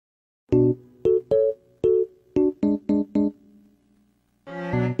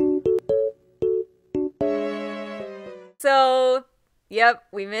So, yep,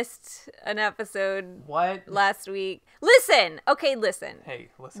 we missed an episode What? last week. Listen. Hey,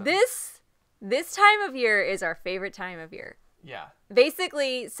 listen. This time of year is our favorite time of year. Yeah.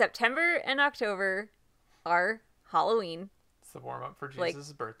 Basically, September and October are Halloween. It's the warm up for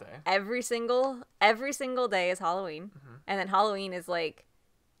Jesus' birthday. Every single day is Halloween. Mm-hmm. And then Halloween is like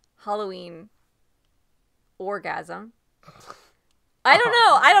Halloween orgasm. I don't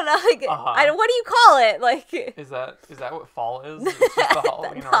know. Like, what do you call it? Like, is that what fall is? It's just the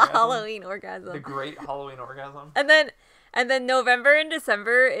Halloween orgasm. Halloween orgasm. The great Halloween orgasm. And then November and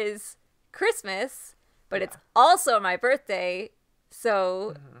December is Christmas, but it's also my birthday.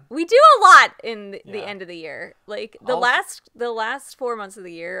 So we do a lot in the end of the year. Like the last 4 months of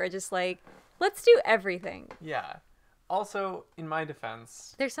the year are just like, let's do everything. Yeah. Also, in my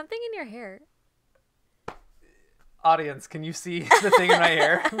defense, there's something in your hair. Audience, can you see the thing in my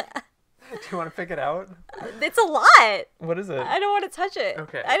hair? Do you want to pick it out? It's a lot. What is it? I don't want to touch it.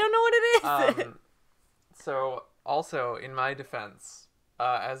 Okay. I don't know what it is. So, also, in my defense,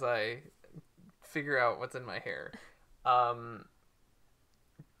 as I figure out what's in my hair,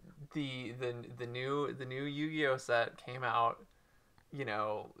 the new Yu-Gi-Oh set came out,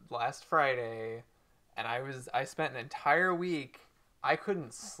 last Friday, and I spent an entire week. I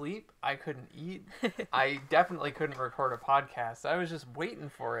couldn't sleep. I couldn't eat. I definitely couldn't record a podcast. I was just waiting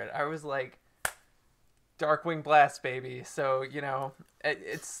for it. I was like, Darkwing Blast, baby. So,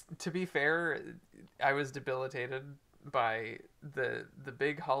 it's, to be fair, I was debilitated by the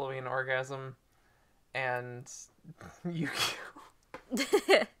big Halloween orgasm and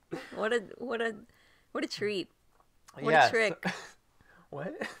Yu-Gi-Oh. What a treat. What a trick.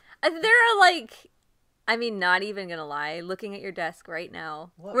 What? There are not even gonna lie, looking at your desk right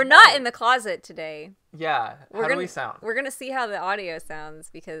now. What? We're not in the closet today. Yeah. How do we sound? We're gonna see how the audio sounds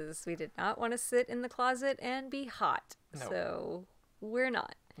because we did not want to sit in the closet and be hot. Nope. So we're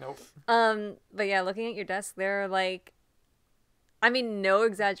not. Nope. But yeah, looking at your desk, there are no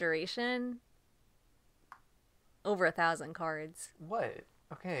exaggeration, over 1,000 cards. What?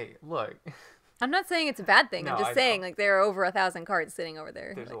 Okay, look. I'm not saying it's a bad thing. No, I'm just saying, there are over 1,000 cards sitting over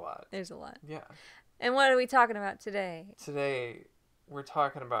there. There's a lot. There's a lot. Yeah. And what are we talking about today? Today, we're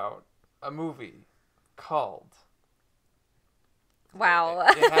talking about a movie called... Wow.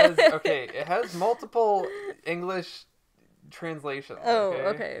 It has multiple English translations. Oh,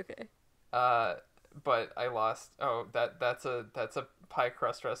 okay. But I lost... Oh, that's a pie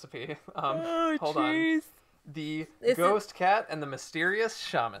crust recipe. Hold geez. on. The Ghost Cat and the Mysterious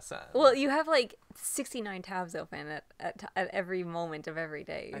Shamisen. Well, you have 69 tabs open at every moment of every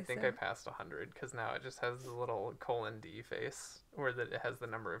day. I think I passed 100 because now it just has the little :D face where it has the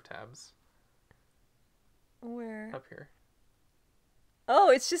number of tabs. Where? Up here.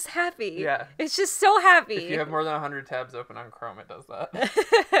 Oh, it's just happy. Yeah. It's just so happy. If you have more than 100 tabs open on Chrome, it does that.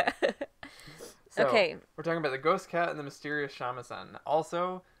 So, okay. We're talking about the Ghost Cat and the Mysterious Shamisen.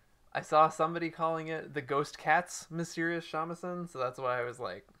 Also, I saw somebody calling it the Ghost Cat's Mysterious Shamisen, so that's why I was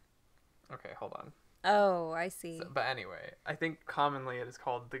like, okay, hold on. Oh, I see. But anyway, I think commonly it is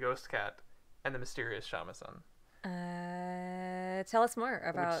called the Ghost Cat and the Mysterious Shamisen. Tell us more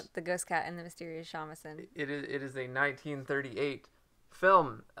about the Ghost Cat and the Mysterious Shamisen. It is a 1938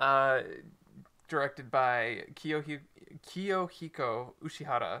 film directed by Kiyohiko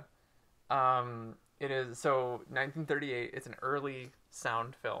Ushihara. It is 1938. It's an early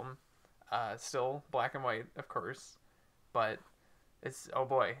sound film, still black and white, of course, but it's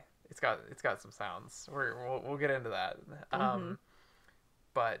it's got some sounds. We'll get into that.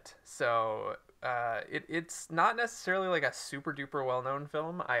 But it's not necessarily a super duper well known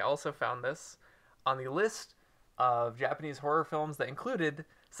film. I also found this on the list of Japanese horror films that included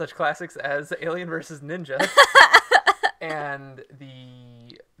such classics as Alien vs. Ninja and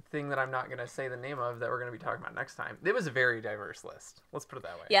the thing that I'm not going to say the name of that we're going to be talking about next time. It was a very diverse list. Let's put it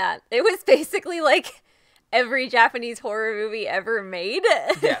that way. Yeah, it was basically every Japanese horror movie ever made.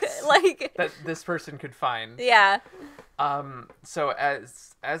 Yes. That this person could find. Yeah. So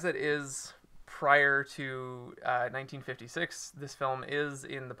as it is prior to 1956, this film is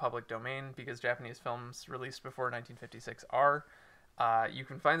in the public domain because Japanese films released before 1956 are. You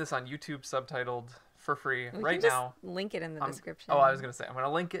can find this on YouTube subtitled for free right now. Link it in the description. Oh, I was going to say, I'm going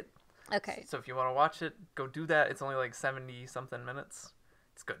to link it. Okay. So if you want to watch it, go do that. It's only 70 something minutes.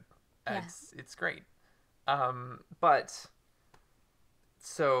 It's good. Yeah. It's great. But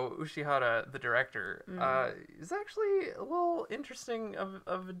so Ushihara, the director, is actually a little interesting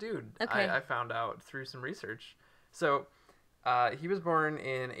of a dude. Okay. I found out through some research. So he was born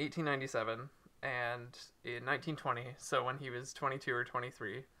in 1897 and in 1920. So when he was 22 or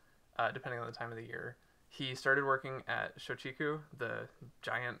 23, depending on the time of the year, he started working at Shochiku, the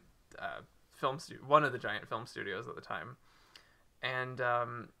giant one of the giant film studios at the time. And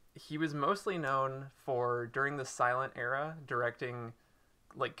he was mostly known for, during the silent era, directing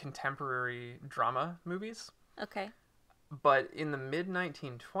like contemporary drama movies. Okay. But in the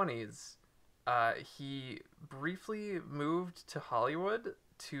mid-1920s, he briefly moved to Hollywood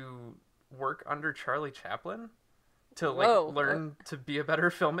to work under Charlie Chaplin to like learn to be a better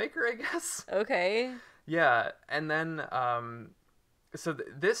filmmaker, I guess. Okay. Yeah, and then so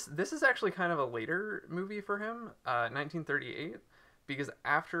this is actually kind of a later movie for him, 1938, because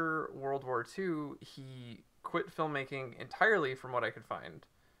after World War II, he quit filmmaking entirely, from what I could find.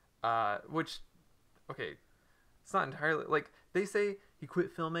 Which, okay, it's not entirely, like, they say he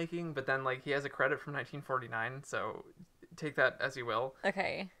quit filmmaking, but then, like, he has a credit from 1949, so take that as you will.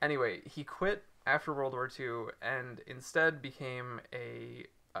 Okay. Anyway, he quit after World War II and instead became a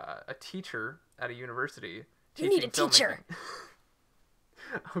teacher at a university. You need a teacher!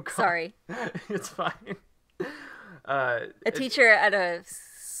 Oh, God. Sorry. It's fine. A teacher at a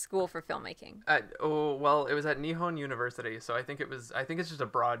school for filmmaking. Well, it was at Nihon University, so I think it's just a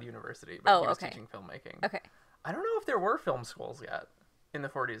broad university, but he was teaching filmmaking. Okay. I don't know if there were film schools yet in the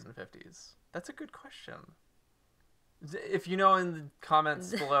 40s and 50s. That's a good question. If you know in the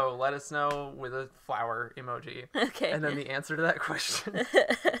comments below, let us know with a flower emoji. Okay. And then the answer to that question.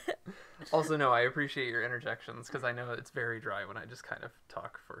 Also, no, I appreciate your interjections, because I know it's very dry when I just kind of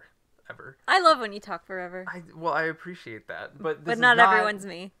talk forever. I love when you talk forever. I appreciate that, but not everyone's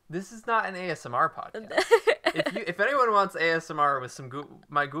me. This is not an ASMR podcast. If anyone wants ASMR with some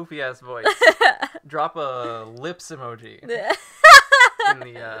my goofy ass voice, drop a lips emoji. In the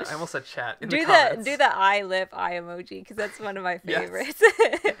I almost said chat. In the comments. Do the eye emoji, because that's one of my favorites.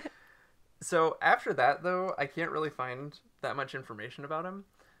 Yes. So after that, though, I can't really find that much information about him.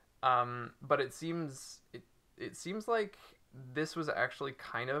 But it seems like this was actually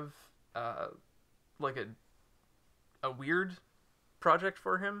kind of like a weird project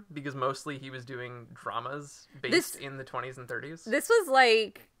for him, because mostly he was doing dramas based in the 20s and 30s. This was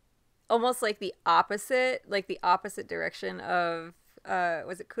like almost like the opposite direction of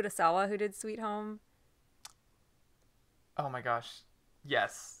was it Kurosawa who did Sweet Home? Oh my gosh.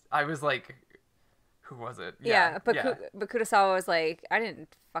 Yes. I was like, who was it? But Kurosawa was like, I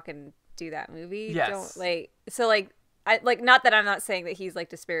didn't fucking do that movie. Yes. I not that I'm not saying that he's like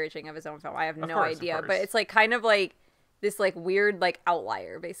disparaging of his own film. I have no idea, but it's like kind of like this like weird like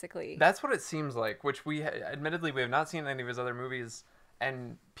outlier, basically. That's what it seems like, which admittedly we have not seen any of his other movies,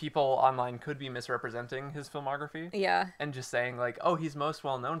 and people online could be misrepresenting his filmography. Yeah. And just saying like, oh, he's most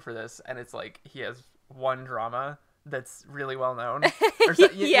well known for this, and it's like he has one drama that's really well known. Or so,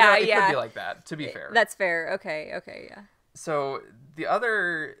 it could be like that, to be fair. That's fair. Okay, yeah. So the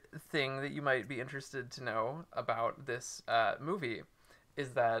other thing that you might be interested to know about this movie is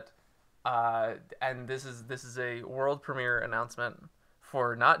that, and this is a world premiere announcement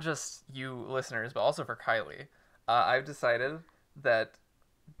for not just you listeners, but also for Kylie. I've decided that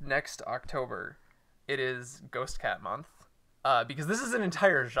next October it is Ghost Cat Month, because this is an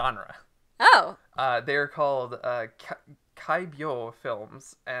entire genre. Oh. They're called Kaibyo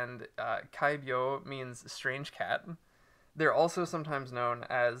films, and Kaibyo means strange cat. They're also sometimes known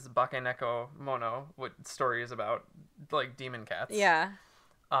as Bakeneko Mono, with stories about like demon cats. Yeah.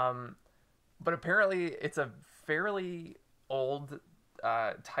 But apparently it's a fairly old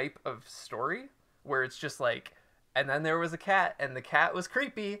type of story where it's just like, and then there was a cat, and the cat was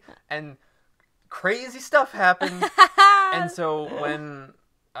creepy, and crazy stuff happened. And so when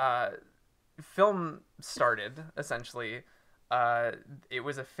film started, essentially, it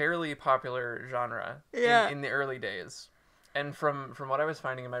was a fairly popular genre in the early days. And from what I was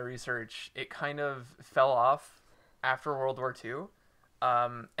finding in my research, it kind of fell off after World War II.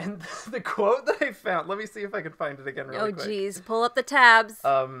 And the quote that I found, let me see if I can find it again really quick. Oh, geez. Pull up the tabs.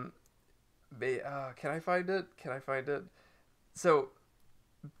 Can I find it? So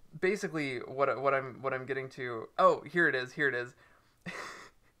basically what I'm getting to, oh, here it is.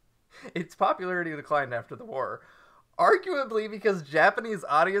 Its popularity declined after the war, arguably because Japanese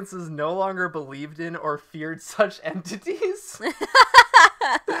audiences no longer believed in or feared such entities.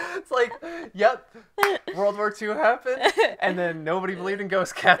 It's like, yep, World War II happened, and then nobody believed in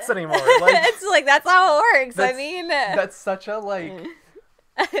ghost cats anymore. Like, it's like, that's how it works. I mean, that's such a like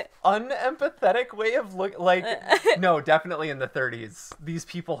unempathetic way of like, no, definitely in the 30s these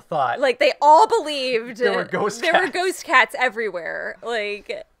people thought, like, they all believed there were ghost cats everywhere.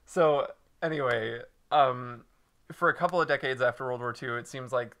 Like, so anyway, for a couple of decades after World War II, it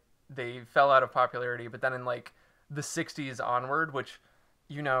seems like they fell out of popularity, but then in like the 60s onward, which,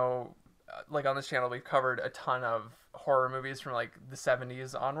 you know, like on this channel, we've covered a ton of horror movies from like the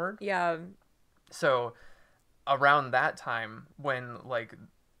 70s onward. Yeah. So around that time, when like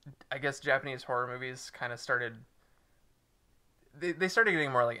I guess Japanese horror movies kind of started, they started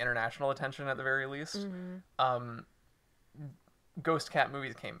getting more like international attention at the very least. Ghost cat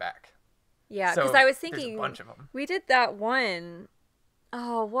movies came back. Yeah, because I was there's thinking a bunch of them. we did that one.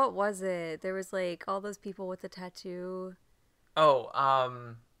 Oh, what was it? There was like all those people with the tattoo. Oh,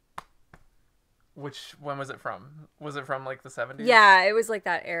 when was it from? Was it from like the 70s? Yeah, it was like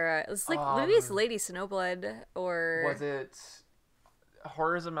that era. It was like maybe it's Lady Snowblood or was it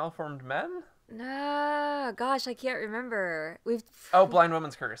Horrors of Malformed Men? No, gosh, I can't remember. Blind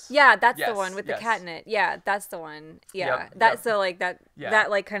Woman's Curse. Yeah, that's the one with the cat in it. Yeah, that's the one. Yeah, so like that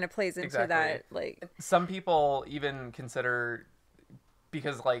like kind of plays into that. Like some people even consider,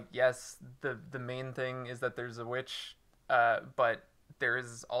 because like yes, the main thing is that there's a witch, but there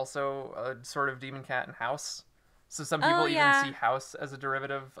is also a sort of demon cat in House. So some people even see House as a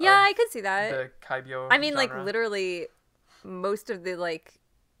derivative. Yeah, I could see that. The kaibyo. I mean, genre. like literally, most of the like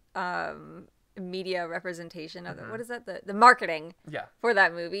media representation of what is that, the marketing for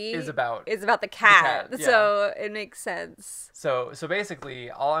that movie is about the cat. Yeah. So it makes sense. So basically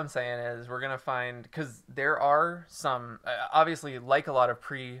all I'm saying is we're gonna find, because there are some obviously, like a lot of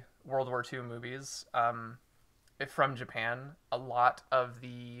pre-World War II movies from Japan, a lot of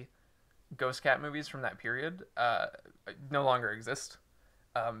the ghost cat movies from that period no longer exist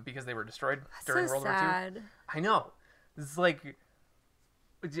because they were destroyed during World War II. I know. It's like,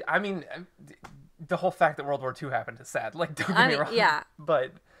 I mean, the whole fact that World War II happened is sad. Like, don't get me wrong. Yeah.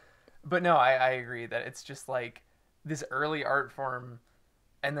 But no, I agree that it's just like this early art form,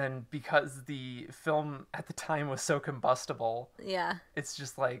 and then because the film at the time was so combustible, it's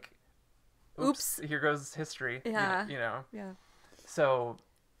just like, oops. Here goes history. Yeah. You know. Yeah. So,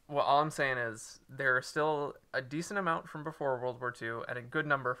 well, all I'm saying is there are still a decent amount from before World War II and a good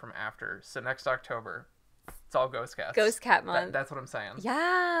number from after. So next October, it's all ghost cats. Ghost cat month. That's what I'm saying.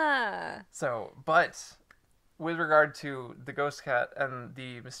 Yeah. So, but with regard to the ghost cat and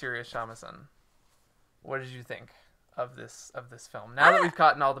the mysterious shamisen, what did you think of this film? Now that we've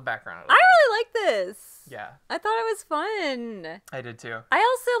gotten all the background out of it. I really like this. Yeah. I thought it was fun. I did too. I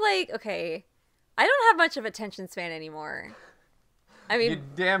also I don't have much of a attention span anymore. I mean, you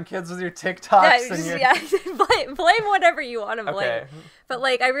damn kids with your TikToks and your... blame whatever you want to blame. Okay. But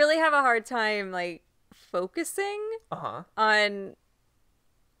I really have a hard time focusing on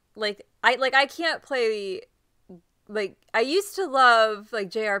I can't play I used to love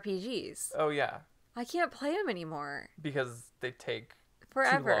JRPGs. Oh yeah. I can't play them anymore because they take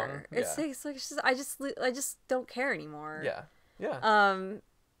forever. Too long. It takes I just don't care anymore. Yeah. Yeah.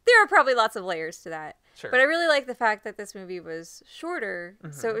 There are probably lots of layers to that. Sure. But I really like the fact that this movie was shorter,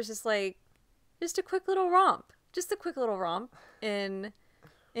 so it was just just a quick little romp. Just a quick little romp in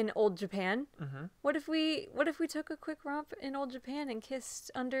old Japan. What if we took a quick romp in old Japan and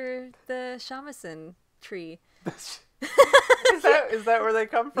kissed under the shamisen tree? Is that where they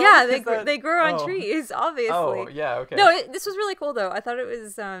come from? Yeah, they grow on trees, obviously. Oh, yeah, okay. No, this was really cool though. I thought it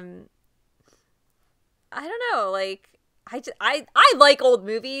was I don't know, I like old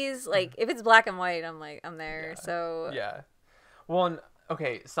movies. If it's black and white, I'm there. Yeah. So yeah. Well,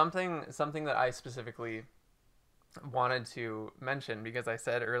 okay, something that I specifically wanted to mention, because I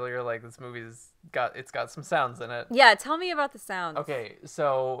said earlier this movie's got some sounds in it. Yeah, tell me about the sounds. Okay,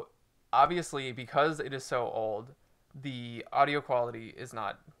 so obviously because it is so old, the audio quality is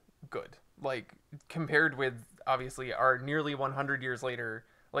not good. Compared with obviously our nearly 100 years later,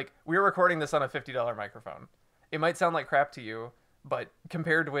 we're recording this on a $50 microphone. It might sound like crap to you, but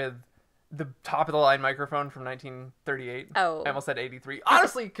compared with the top of the line microphone from 1938, I almost said 83.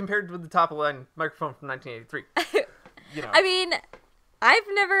 Honestly, compared with the top of the line microphone from 1983, I mean, I've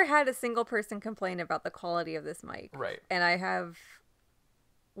never had a single person complain about the quality of this mic. Right. And I have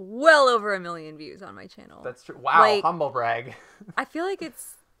well over 1 million views on my channel. That's true. Wow, humble brag. I feel like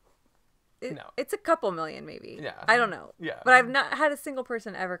it's a couple million maybe. Yeah. I don't know. Yeah. But I've not had a single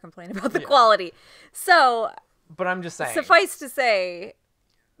person ever complain about the quality. So, but I'm just saying, suffice to say,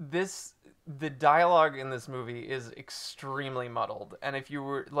 the dialogue in this movie is extremely muddled. And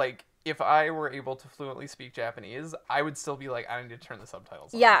if I were able to fluently speak Japanese, I would still be I need to turn the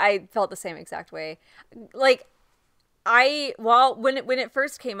subtitles on. Yeah, I felt the same exact way. When it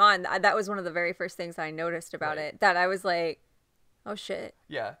first came on, that was one of the very first things I noticed about it, that I was like, oh shit.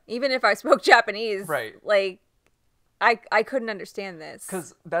 Yeah. Even if I spoke Japanese, right. I couldn't understand this.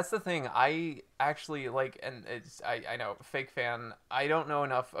 Because that's the thing. I actually and I know, fake fan. I don't know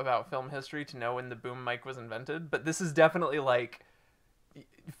enough about film history to know when the boom mic was invented, but this is definitely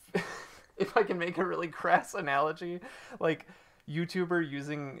if I can make a really crass analogy, like YouTuber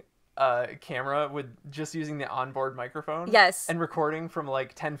using a camera with just using the onboard microphone. Yes. And recording from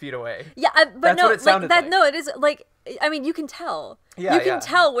like 10 feet away. Yeah, but That's no, what it sounded like. No, it is like, I mean, you can tell. Yeah, you can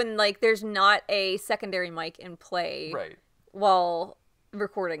tell when like there's not a secondary mic in play. Right. While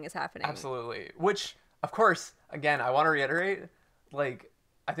recording is happening. Absolutely. Which, of course, again, I want to reiterate, like,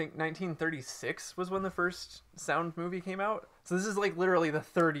 I think 1936 was when the first sound movie came out. So this is like literally the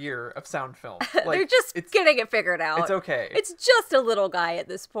third year of sound film. Like, they're just getting it figured out. It's okay. It's just a little guy at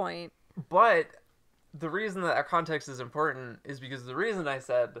this point. But the reason that context is important is because the reason I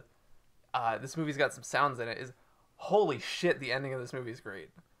said this movie's got some sounds in it is, holy shit, the ending of this movie is great.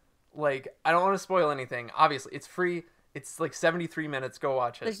 Like, I don't want to spoil anything. Obviously, it's free. It's like 73 minutes. Go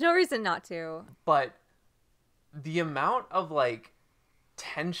watch it. There's no reason not to. But the amount of, like,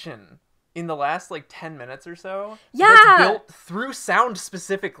 tension in the last, like, 10 minutes or so that's built through sound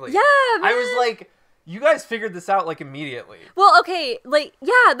specifically. Yeah, man. I was like, you guys figured this out, like, immediately. Well, okay, like,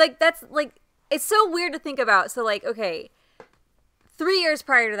 yeah, like, that's, like, it's so weird to think about. So, like, okay, 3 years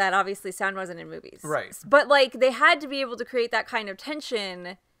prior to that, obviously, sound wasn't in movies. Right. But, like, they had to be able to create that kind of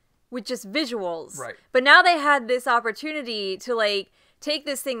tension with just visuals. Right. But now they had this opportunity to, like, take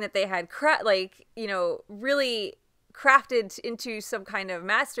this thing that they had, like, you know, really crafted into some kind of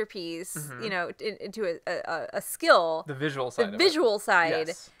masterpiece, you know, into a skill. The visual side. The visual side.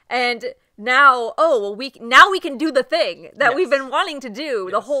 Yes. And now, now we can do the thing that we've been wanting to do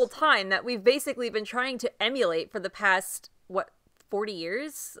the whole time, that we've basically been trying to emulate for the past, 40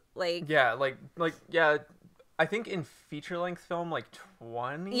 years? Like, yeah, yeah. I think in feature-length film, like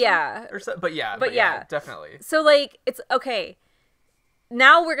 20? Yeah. Or so, but yeah, definitely. So, like, it's, okay,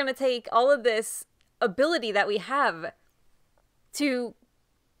 now we're gonna take all of this ability that we have to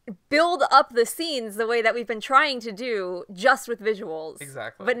build up the scenes the way that we've been trying to do just with visuals.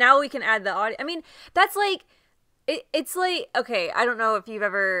 Exactly. But now we can add the audio. I mean, that's like, it's like, okay, I don't know if you've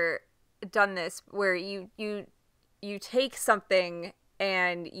ever done this where you take something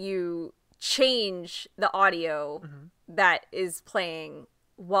and you change the audio that is playing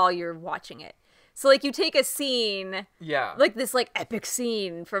while you're watching it. So, like, you take a scene, like this, like, epic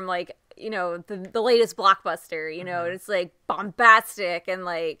scene from, like, you know, the latest blockbuster, you know, and it's, like, bombastic and,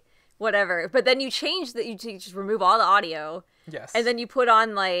 like, whatever. But then you change that, you just remove all the audio. Yes. And then you put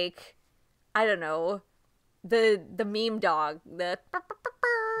on, like, I don't know, the meme dog, that,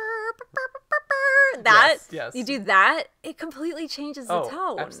 yes. You do that, it completely changes the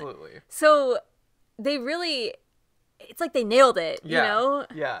tone. Absolutely. So they really, it's like they nailed it, you know?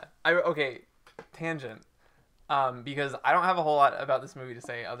 Yeah. Okay, tangent. Because I don't have a whole lot about this movie to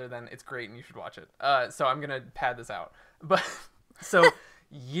say other than it's great and you should watch it. So I'm gonna pad this out. But so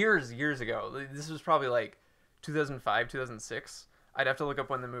years ago, this was probably like 2005, 2006. I'd have to look up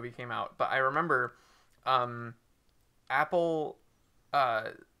when the movie came out, but I remember Apple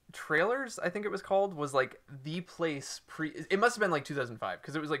Trailers, I think it was called, was like the place it must have been like 2005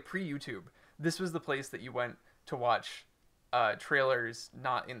 because it was like pre-YouTube. This was the place that you went to watch trailers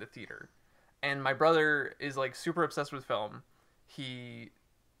not in the theater. And my brother is like super obsessed with film. He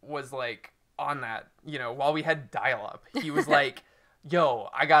was like on that, you know, while we had dial-up. He was like, yo,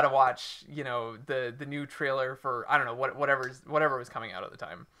 I gotta watch, you know, the new trailer for, I don't know, whatever was coming out at the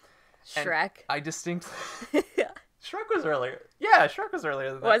time. Shrek. And I distinctly... Shrek was earlier. Yeah, Shrek was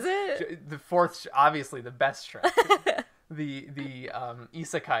earlier than that. Was it? The fourth, obviously the best Shrek. the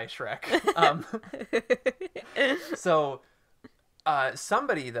isekai Shrek. So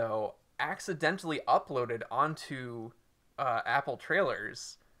somebody, though, accidentally uploaded onto Apple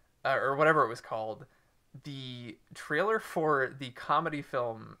Trailers, or whatever it was called, the trailer for the comedy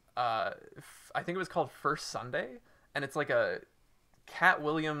film, I think it was called First Sunday, and it's like a Cat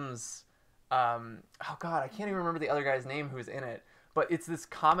Williams... oh god, I can't even remember the other guy's name who was in it, but it's this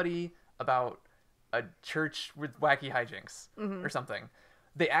comedy about a church with wacky hijinks or something.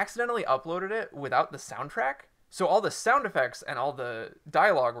 They accidentally uploaded it without the soundtrack, so all the sound effects and all the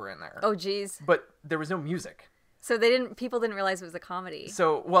dialogue were in there. Oh geez. But there was no music. So people didn't realize it was a comedy.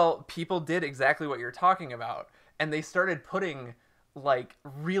 So, well, people did exactly what you're talking about, and they started putting like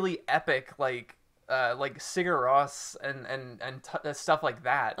really epic like Sigur Rós and stuff like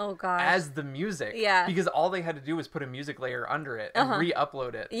that. Oh gosh. As the music. Yeah. Because all they had to do was put a music layer under it and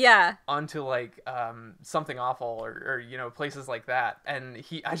re-upload it. Yeah. Onto like Something Awful or you know, places like that. And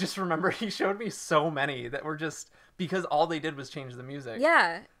I just remember he showed me so many that were just, because all they did was change the music.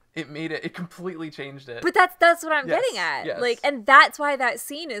 Yeah. It completely changed it. But that's what I'm getting at. Yes. Like, and that's why that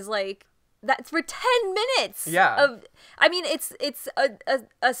scene is like, that's for 10 minutes. Yeah. I mean, it's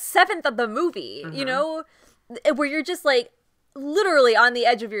a seventh of the movie, you know, where you're just like, literally on the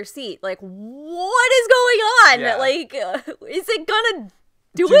edge of your seat. Like, what is going on? Yeah. Like, is it gonna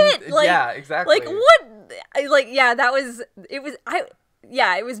do it? Like, yeah, exactly. Like, what? Like, yeah,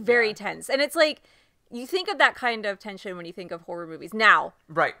 it was very tense. And it's like, you think of that kind of tension when you think of horror movies now.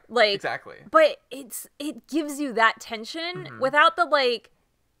 Right. Like, exactly. But it gives you that tension without the, like,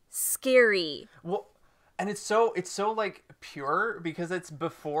 scary. Well, and it's so like pure because it's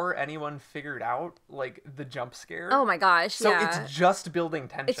before anyone figured out like the jump scare. Oh my gosh. So it's just building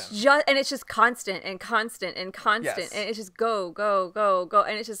tension. It's just constant and constant and constant. Yes. And it's just go, go, go, go.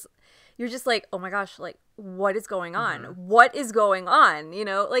 And it's just, you're just like, oh my gosh, like, what is going on? What is going on? You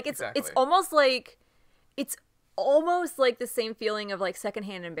know, like it's almost like the same feeling of like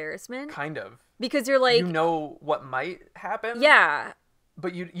secondhand embarrassment. Kind of. Because you're like, you know what might happen. Yeah.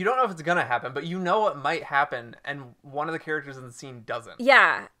 But you don't know if it's gonna happen, but you know what might happen, and one of the characters in the scene doesn't.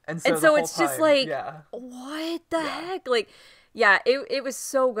 Yeah. And so it's just like, yeah. What the heck? Like, yeah, it was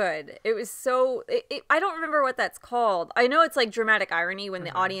so good. It was so... I don't remember what that's called. I know it's like dramatic irony when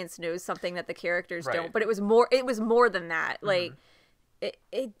the audience knows something that the characters don't, but it was more than that. Like,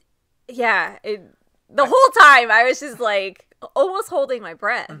 the whole time I was just like almost holding my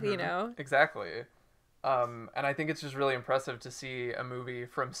breath, you know? Exactly. And I think it's just really impressive to see a movie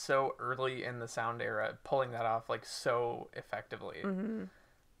from so early in the sound era pulling that off like so effectively.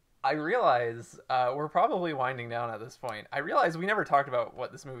 I realize we're probably winding down at this point. I realize we never talked about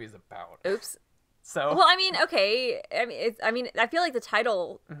what this movie is about. Oops. So well, I mean, okay. I feel like the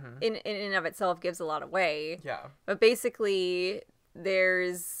title in and of itself gives a lot away. Yeah. But basically,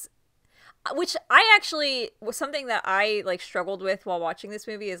 there's, which I actually was something that I like struggled with while watching this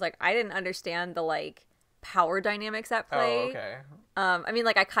movie is like I didn't understand the like power dynamics at play. Oh, okay. I mean,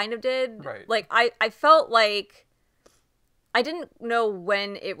 like I kind of did. Right. Like I felt like I didn't know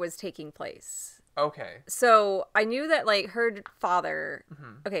when it was taking place. Okay. So I knew that like her father.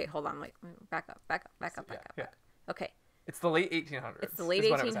 Okay, hold on. Like back up. Yeah. Okay. It's the late 1800s. It's the late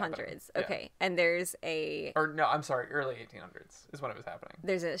 1800s. Okay. Yeah. And there's a... Or no, I'm sorry. Early 1800s is when it was happening.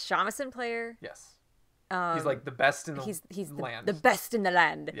 There's a shamisen player. Yes. He's like the best in the land. The best in the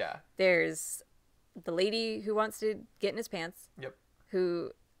land. Yeah. There's the lady who wants to get in his pants. Yep.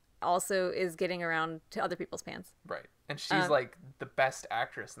 Who also is getting around to other people's pants. Right. And she's like the best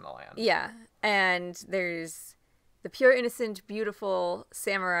actress in the land. Yeah. And there's the pure, innocent, beautiful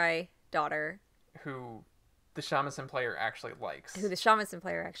samurai daughter. Who the shamisen player actually likes.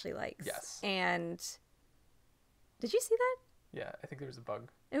 Yes. And did you see that? Yeah, I think there was a bug.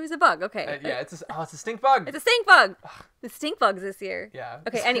 It was a bug. Okay. Yeah, it's a stink bug. It's a stink bug. The stink bugs this year. Yeah.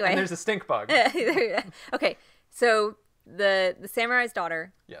 Okay. Anyway, and there's a stink bug. Okay. So the samurai's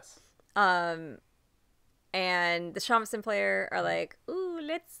daughter. Yes. And the shamisen player are like, ooh,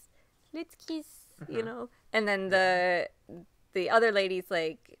 let's kiss, you know. And then the other lady's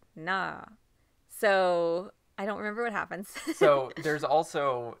like, nah. So I don't remember what happens. So there's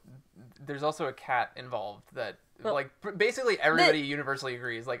also a cat involved that basically everybody universally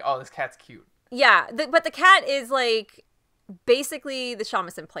agrees like, oh, this cat's cute. Yeah, but the cat is like basically the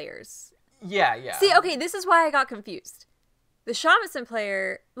shamisen players. Yeah. See, okay, this is why I got confused. The shamisen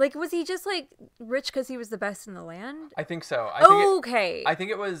player, like, was he just like rich because he was the best in the land? I think so. I think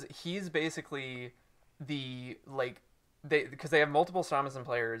it was he's basically the like. Because they have multiple shamisen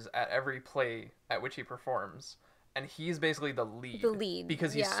players at every play at which he performs, and he's basically the lead.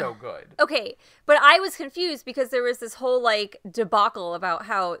 Because he's so good. Okay, but I was confused because there was this whole like debacle about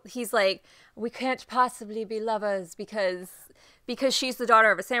how he's like, we can't possibly be lovers because she's the daughter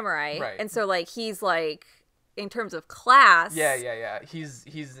of a samurai, right? And so like he's like in terms of class, yeah. He's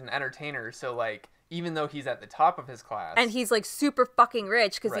an entertainer, so like. Even though he's at the top of his class. And he's, like, super fucking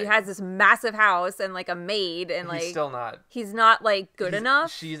rich because he has this massive house and, like, a maid and, like... He's still not... He's not, like, good enough.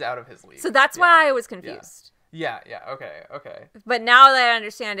 She's out of his league. So that's why I was confused. Yeah, okay. But now that I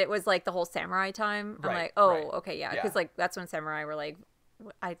understand it was, like, the whole samurai time, I'm like, oh, okay, yeah. Because, like, that's when samurai were, like...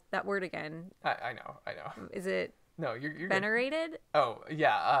 that word again. I know. Is it... No, you're venerated? Good. Oh,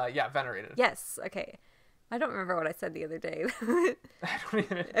 yeah, venerated. Yes, okay. I don't remember what I said the other day. I don't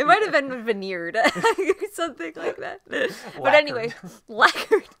even. It might have been veneered, something like that. But anyway,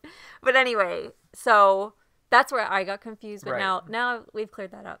 lacquered. But anyway, so that's where I got confused. But now we've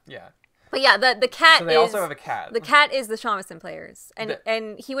cleared that up. Yeah. But yeah, the cat. So they also have a cat. The cat is the shamisen players,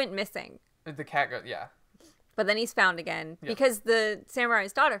 and he went missing. The cat goes, yeah. But then he's found again because the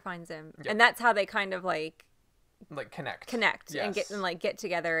samurai's daughter finds him, and that's how they kind of like connect and get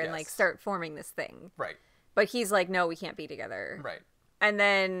together and like start forming this thing. Right. But he's like, no, we can't be together. Right. And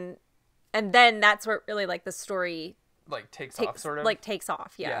then that's where really like the story takes off, sort of. Like takes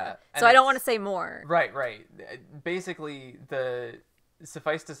off, yeah. Yeah. So I don't want to say more. Right. Basically,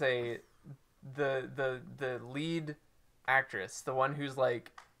 suffice to say, the lead actress, the one who's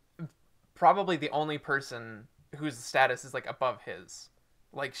like probably the only person whose status is like above his,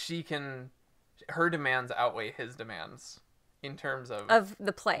 like her demands outweigh his demands in terms of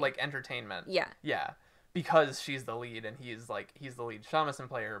the play, like entertainment. Yeah. Because she's the lead and he's the lead shamisen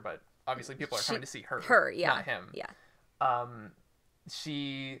player, but obviously people are trying to see her, not him. Yeah.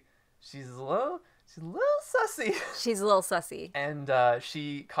 She's a little sussy. She's a little sussy. And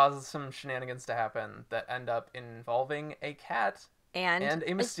she causes some shenanigans to happen that end up involving a cat and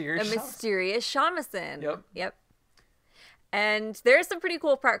a mysterious shamisen. Yep. And there's some pretty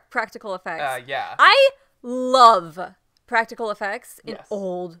cool practical effects. Yeah. I love practical effects in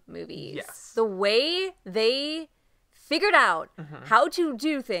old movies. Yes. The way they figured out how to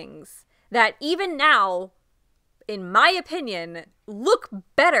do things that even now, in my opinion, look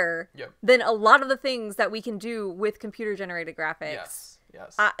better than a lot of the things that we can do with computer-generated graphics.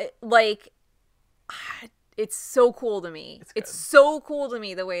 Yes. It's so cool to me. It's so cool to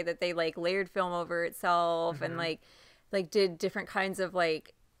me the way that they like layered film over itself and like did different kinds of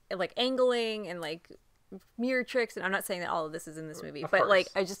like angling and like mirror tricks. And I'm not saying that all of this is in this movie, but like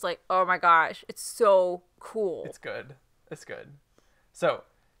I just like, oh my gosh, it's so cool. It's good. So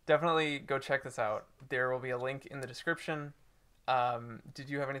definitely go check this out. There will be a link in the description. Did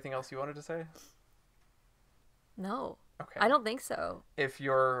you have anything else you wanted to say? No. Okay. I don't think so. If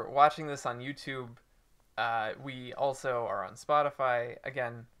you're watching this on YouTube, we also are on Spotify.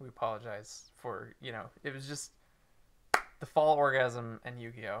 Again, we apologize for, it was just the fall orgasm and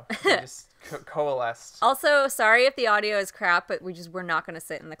Yu-Gi-Oh! They just coalesced. Also, sorry if the audio is crap, but we're not going to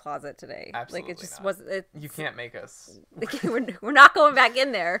sit in the closet today. Absolutely like it just not. wasn't. You can't make us. We're not going back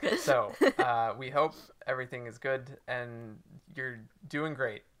in there. So we hope everything is good and you're doing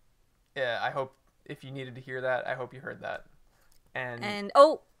great. Yeah, I hope if you needed to hear that, I hope you heard that. And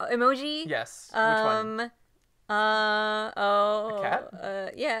emoji. Yes. Which one? A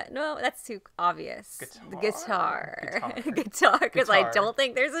cat? Yeah, no, that's too obvious. Guitar. The guitar, because I don't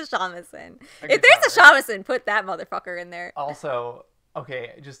think there's a shamisen. If there's a shamisen, put that motherfucker in there. Also,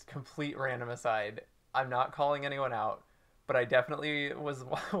 okay, just complete random aside. I'm not calling anyone out, but I definitely was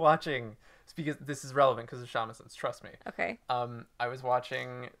watching, because this is relevant because of shamisens, trust me. Okay. I was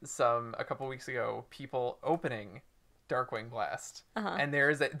watching a couple weeks ago, people opening Darkwing Blast, and there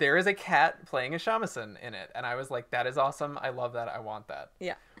is a cat playing a shamisen in it, and I was like, that is awesome, I love that, I want that.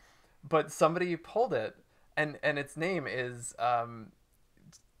 Yeah. But somebody pulled it, and its name is Shamisen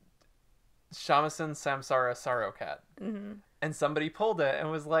Samsara Saro Cat. And somebody pulled it and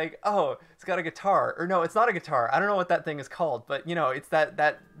was like, oh, it's got a guitar, or no, it's not a guitar, I don't know what that thing is called, but it's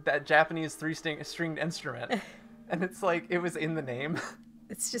that Japanese three-stringed instrument. And it's like, it was in the name.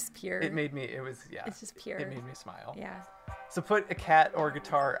 It's just pure. It's just pure. It made me smile. Yeah. So put a cat or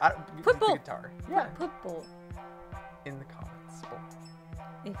guitar. Put both. Guitar. Yeah. Put both. In the comments.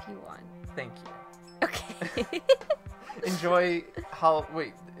 If you want. Thank you. Okay. Enjoy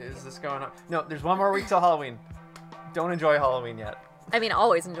wait, is this going on? No, there's one more week till Halloween. Don't enjoy Halloween yet. I mean,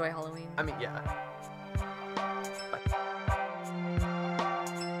 always enjoy Halloween. I mean, yeah.